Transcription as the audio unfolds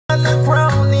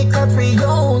Crown ni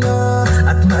Catriona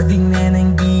at maging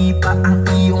neneng di pa ang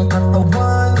iyong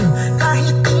katawan.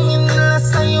 Kahit tingin nila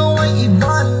sa'yo ay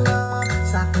iba na,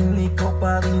 sa'kin ikaw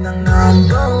pa rin ang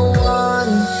number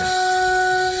one.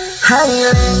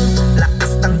 Hiring,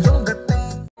 lakas ng iyong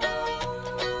gating.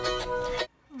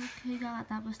 Okay,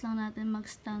 kakatapos lang natin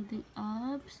mag-standing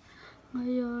ups.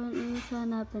 Ngayon,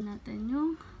 hanapin natin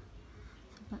yung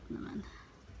sapat naman.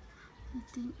 I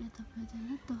think ito pwede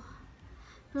na to.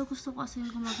 Pero gusto ko kasi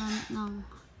yung gumagamit ng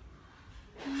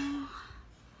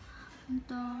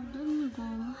ito, doon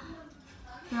yung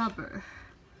rubber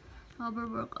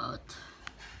workout.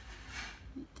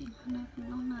 I think hanapin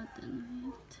lang natin.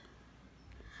 Wait.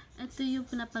 Ito yung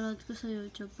pinapanood ko sa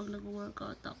YouTube pag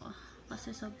nag-workout ako.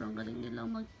 Kasi sobrang galing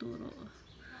nilang magturo.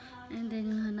 And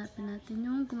then yung hanapin natin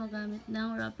yung gumagamit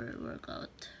ng rubber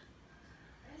workout.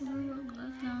 Rubber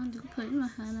workout lang. Hindi ko pa rin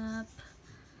mahanap.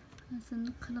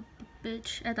 Nasaan ka na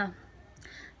bitch? Eto.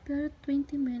 Pero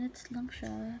 20 minutes lang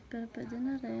siya. Pero pwede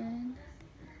na rin.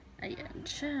 Ayan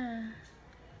siya.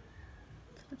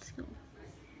 So, let's go.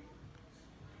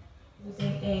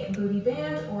 Using a booty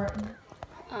band or...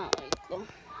 Wait lang.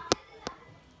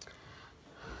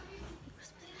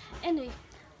 Anyway.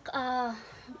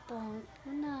 Ito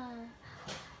na.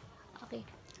 Okay.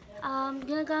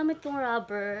 Ginagamit kong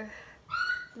rubber.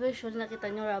 Visually nakita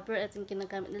nyo rubber. Ito yung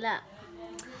ginagamit nila.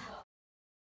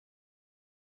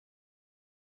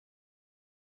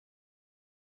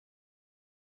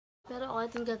 Pero ako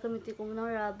ito yung gagamitin ko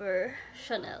ng rubber.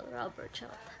 Chanel rubber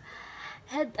charot.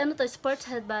 Sports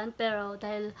headband. Pero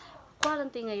dahil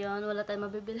quarantine ngayon, wala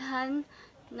tayong mabibilhan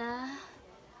na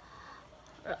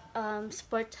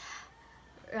sport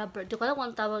rubber. Di ko alam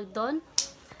kung ang tawag doon.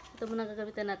 Ito muna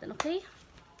gagamitin natin, okay?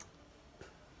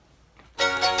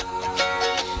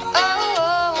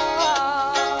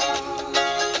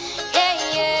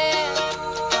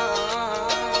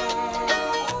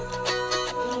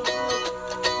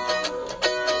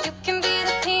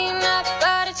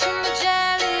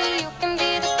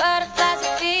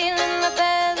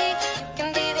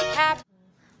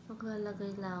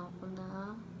 Maglalagay lang ako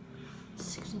ng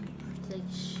screen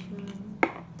protection.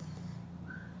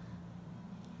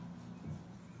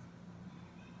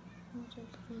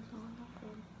 Maglalagay lang ako ng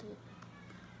konti.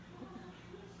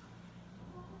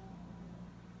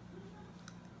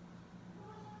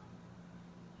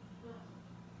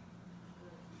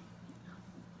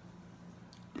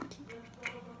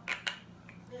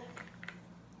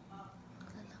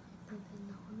 Maglalagay pa din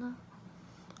ako na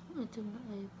ito na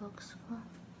ay box ko.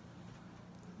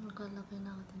 Maglalagay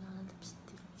na ako din ng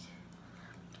lipstick.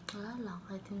 Wala lang,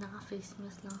 kahit hindi naka-face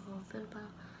mask lang ako. Pero parang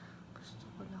gusto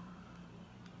ko lang.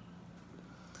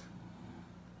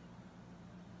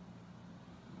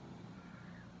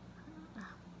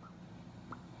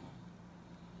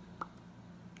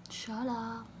 Shut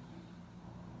up!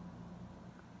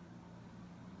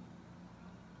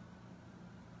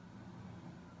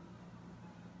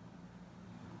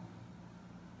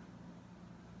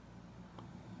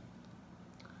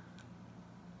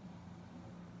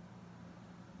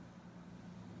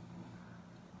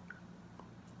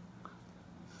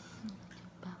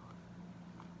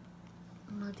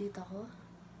 Dito ko.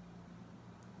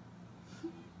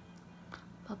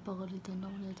 Papagalitan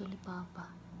ako nito ni Papa.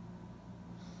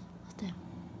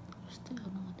 Basta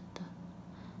ano nga dito.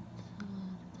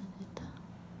 Dito.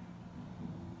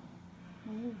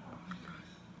 Oh my God.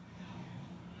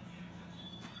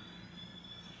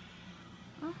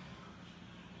 Huh?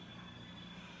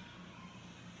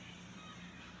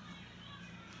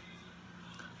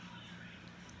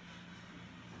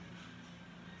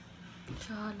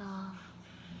 Shala.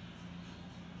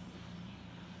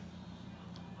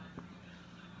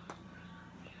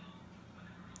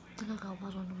 Talaga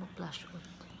marunong mag-flash on.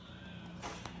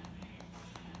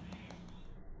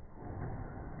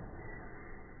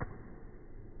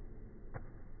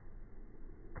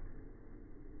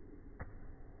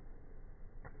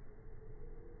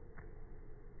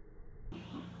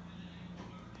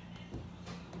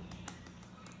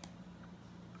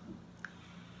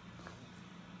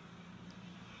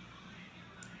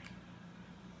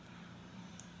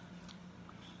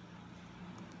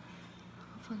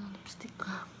 Wala lipstick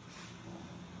ka.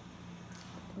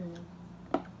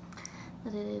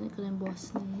 Naririnig ko na yung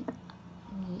boss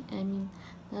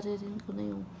naririnig ko na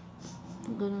yung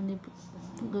gano'n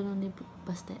ni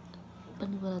Baste.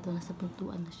 Panigurado na sa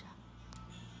buntuan na siya.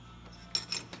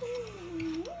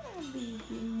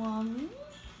 Baby mommy.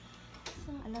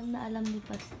 So, alam ni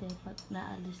Baste pag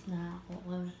naalis na ako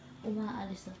or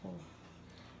umaalis ako.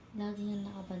 Lagi yan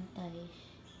nakabantay.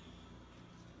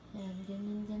 Ayan,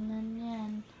 ganyan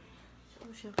yan. So,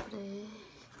 syempre,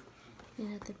 hindi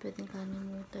natin pwedeng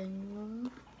kalimutan yung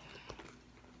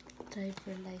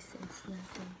driver license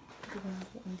natin. Hindi ko na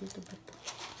kung dito ba ito.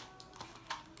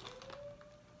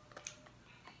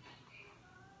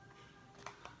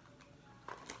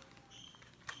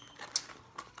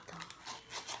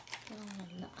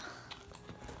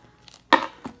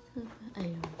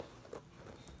 Ayun.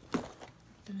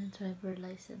 Ito na yung driver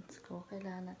license ko.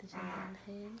 Kailangan natin siyang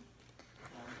dalhin.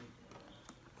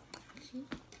 Okay.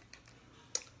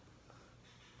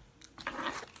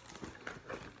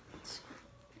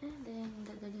 And then,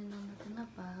 dadalhin lang natin na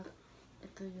bag.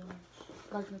 Ito yung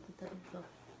bag na dadalhin ko.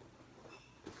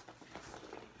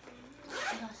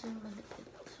 Kaso yung maliit.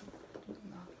 So, ito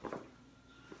na ako.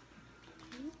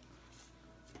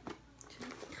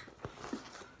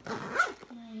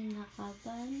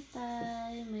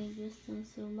 Nakabantay, may gustong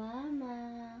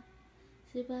sumama.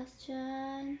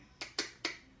 Sebastian,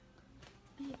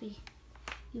 baby,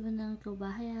 iwan lang ikaw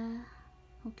bahay ha.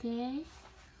 Okay?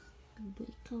 Tubo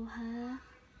ikaw ha.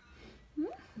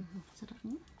 Sarap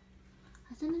niya.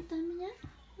 Asan ang dami niya?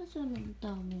 Asan ang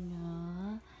dami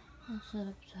niya? Ang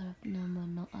sarap-sarap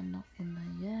naman ng anak ko na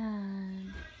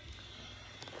yan.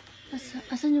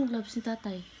 Asan yung gloves ni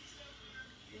tatay?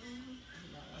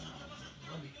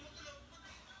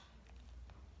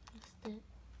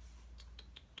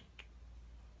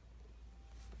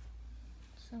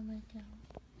 Samay ka.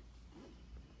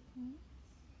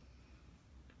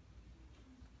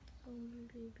 Sorry,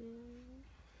 baby.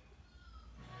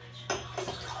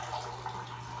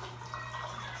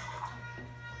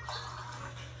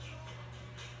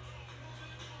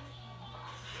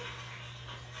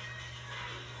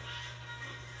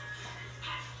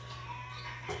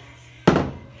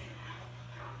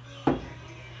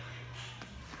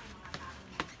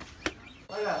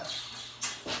 Marga!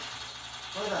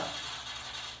 Marga!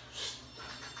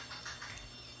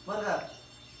 Marga!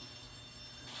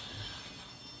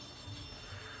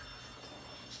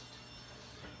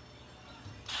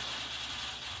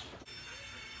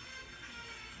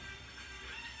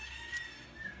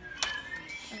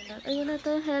 Ayun na ito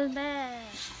yung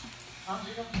helmet.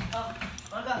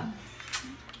 Marga!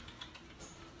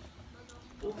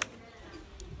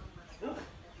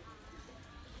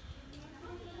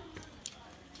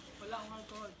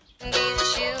 Be the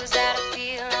shoes that I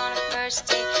feel on a first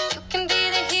date. You can be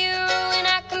the hero and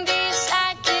I can be a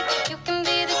sidekick. You can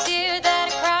be the tear that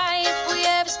I cry if we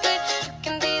ever split. You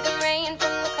can be the rain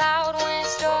from the cloud when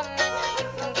it's storming. You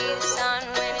can be the sun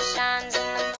when it shines in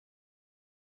the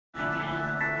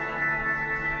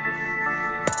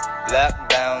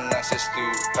Lockdown, nasa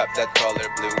stew, pop that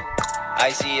color blue.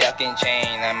 Icy aking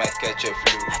chain, I might catch a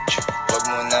flu. Wag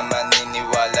mo na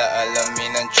maniniwala,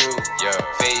 alamin ang truth.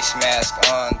 Face mask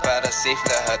on, para safe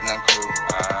lahat ng crew.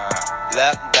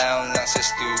 Lockdown, nasa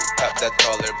stew, pop that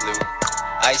color blue.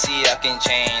 Icy aking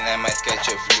chain, I might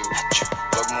catch a flu.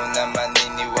 Wag mo na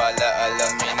maniniwala,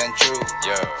 alamin ang truth.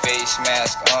 Face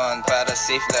mask on, para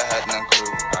safe lahat ng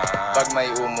crew. Pag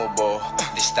may umubo,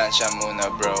 distansya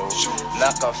muna bro.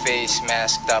 Naka face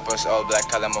mask, tapos all black,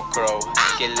 kala mo crow.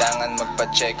 Kailangan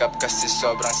magpa-check up kasi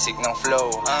sobrang sick ng flow.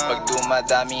 Pag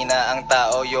dumadami na ang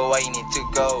tao, yo I need to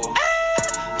go.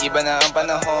 Iba na ang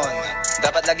panahon,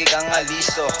 dapat lagi kang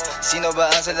alisto. Sino ba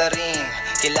ang salarin?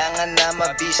 Kailangan na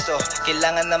mabisto,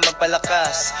 kailangan na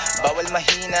magpalakas. Bawal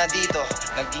mahina dito,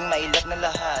 naging mailap na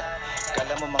lahat.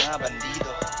 Kala mo mga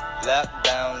bandido.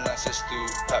 Lockdown, nasa stew,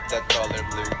 pop that color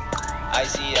blue.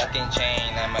 Icy aking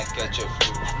chain, I might catch a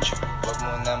flu. Wag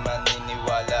mo na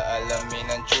maniniwala, alamin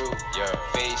ang truth.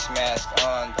 Face mask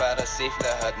on, para safe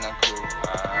lahat ng crew.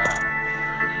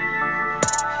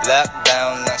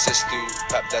 Lockdown, nasa stew,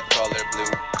 pop that color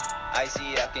blue.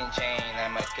 Icy aking chain, I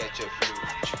might catch a flu.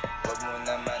 Wag mo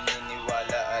na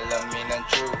maniniwala, alamin ang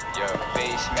truth.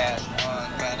 Face mask on,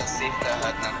 para safe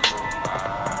lahat ng crew.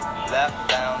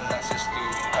 Lockdown, nasa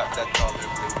stew, pop that color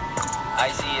blue.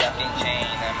 Icy aking chain,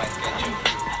 I might catch a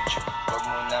flu. Wag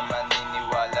mo na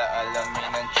maniniwala,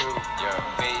 alamin ang truth.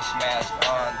 Face mask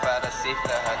on, para safe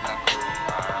lahat ng crew.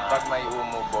 Pag may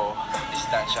umubo,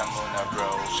 distansya muna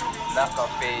bro. Naka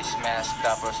face mask,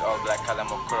 tapos all black, kala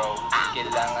mo crow.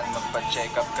 Kailangan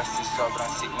magpa-check up kasi sobrang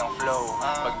sick ng flow.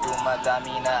 Pag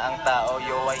dumadami na ang tao,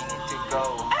 yo I need to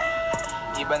go.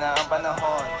 Iba na ang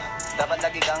panahon, dapat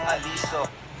lagi kang alisto.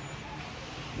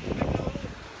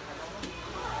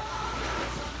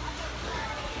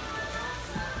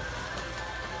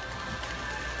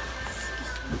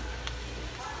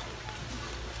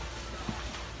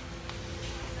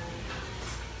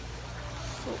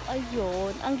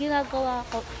 Ayun, ang ginagawa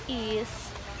ko is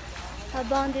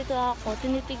habang dito ako,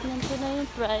 tinitignan ko na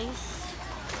yung price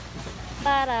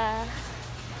para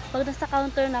Pag nasa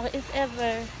counter na ako, if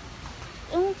ever,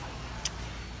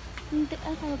 hindi,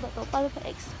 ano ba to? Paano pa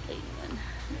explain yun?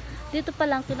 Dito pa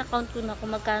lang kinakount ko na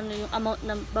kung magkano yung amount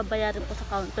na babayarin ko sa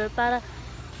counter para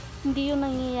hindi yung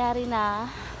nangyayari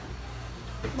na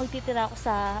magtitira ako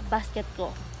sa basket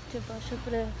ko. Diba?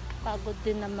 Syempre, pagod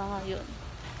din ng mga yun.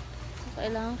 So,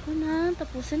 kailangan ko na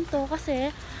tapusin to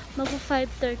kasi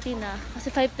mag-5:30 na. Kasi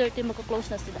 5:30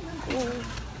 mag-close na sila.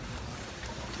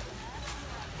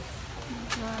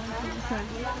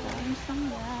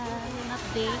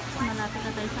 Update. Malapit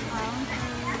na tayo sa counter.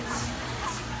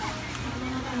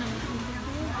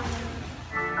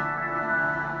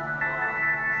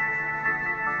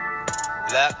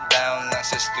 Lockdown lang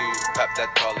sa stew, pop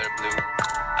that color blue.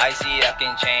 Icy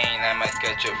aking chain, I might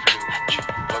catch a flu.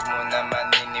 Wag mo na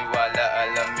maniniwala,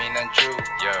 alamin ang truth.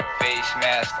 Face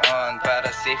mask on, para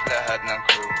safe lahat ng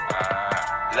crew.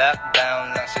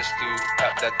 Lockdown lang sa stew,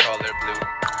 pop that color blue.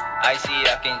 Icy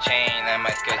aking chain, I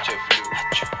might catch a flu.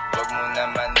 Wag mo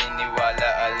na maniniwala,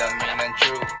 alamin ang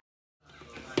truth.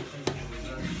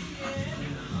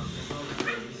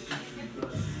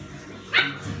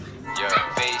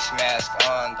 Face mask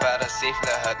on, para safe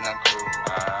lahat ng crew.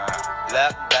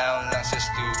 Lockdown lang sa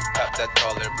stew, pop that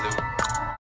color blue.